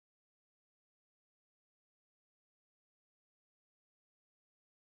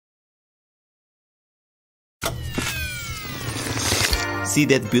See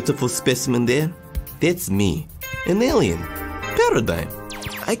that beautiful specimen there? That's me, an alien, Paradigm.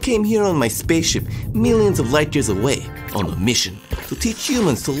 I came here on my spaceship millions of light years away on a mission to teach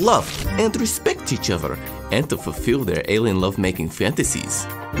humans to love and respect each other and to fulfill their alien lovemaking fantasies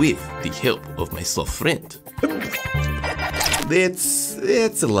with the help of my sloth friend.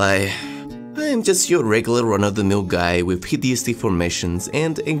 That's a lie. I'm just your regular run-of-the-mill guy with hideous deformations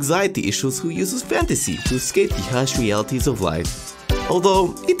and anxiety issues who uses fantasy to escape the harsh realities of life.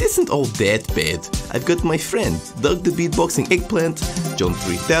 Although, it isn't all that bad. I've got my friend, Doug the Beatboxing Eggplant, John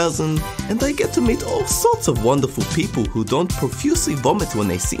 3000, and I get to meet all sorts of wonderful people who don't profusely vomit when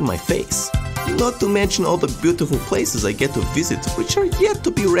they see my face. Not to mention all the beautiful places I get to visit, which are yet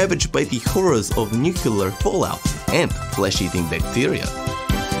to be ravaged by the horrors of nuclear fallout and flesh-eating bacteria.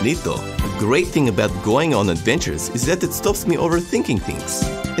 Nito, the great thing about going on adventures is that it stops me overthinking things.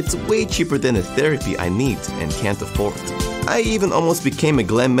 It's way cheaper than the therapy I need and can't afford. I even almost became a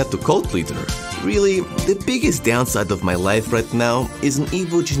glam metal cult leader. Really, the biggest downside of my life right now is an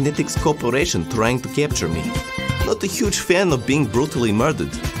evil genetics corporation trying to capture me. Not a huge fan of being brutally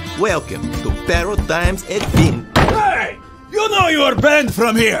murdered. Welcome to Paradigms at Fend. Hey! You know you are banned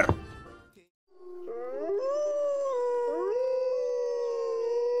from here!